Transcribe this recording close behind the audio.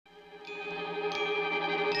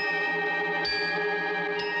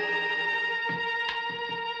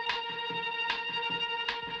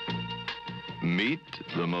Meet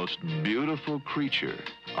the most beautiful creature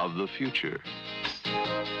of the future.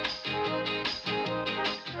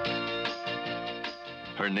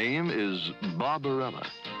 Her name is Barbarella,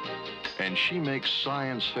 and she makes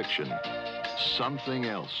science fiction something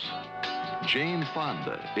else. Jane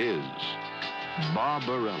Fonda is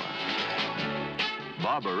Barbarella.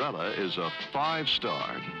 Barbarella is a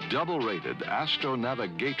 5-star, double-rated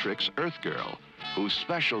astronavigatrix Earth girl whose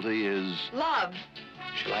specialty is love.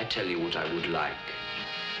 Shall I tell you what I would like?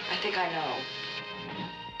 I think I know.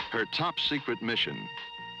 Her top secret mission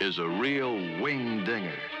is a real wing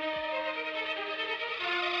dinger.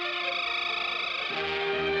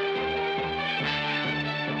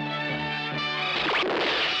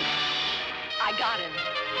 I got him.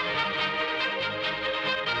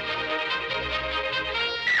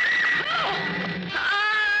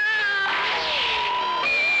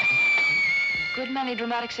 Good many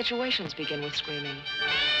dramatic situations begin with screaming.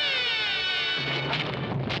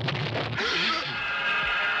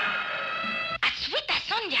 Aswita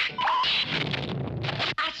Sonja!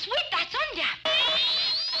 Aswita Sonja!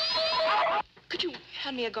 Could you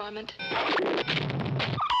hand me a garment?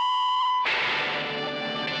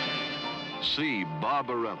 See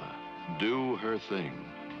Barbarella do her thing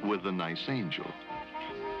with the nice angel,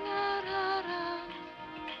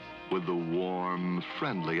 with the warm,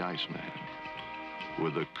 friendly Iceman,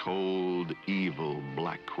 with the cold, evil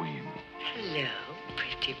Black Queen. Hello,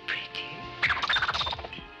 pretty.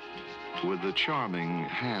 With the charming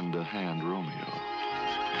hand-to-hand Romeo.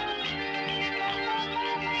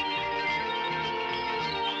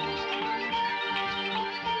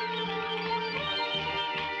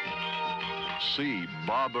 See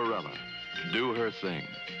Barbarella do her thing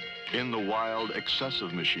in the wild,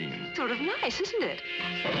 excessive machine. Sort of nice, isn't it?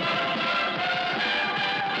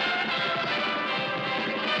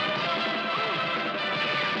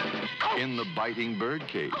 In the biting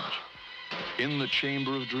birdcage, in the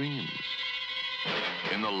chamber of dreams,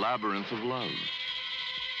 in the labyrinth of love,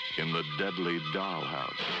 in the deadly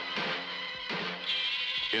dollhouse,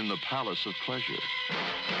 in the palace of pleasure.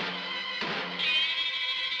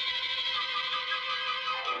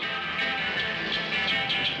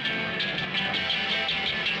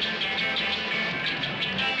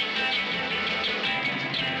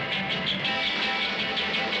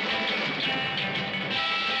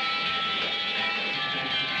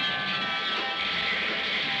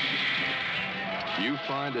 You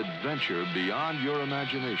find adventure beyond your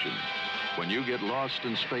imagination when you get lost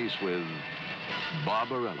in space with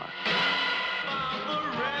Barbarella.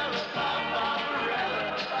 Barbarella, Barbarella.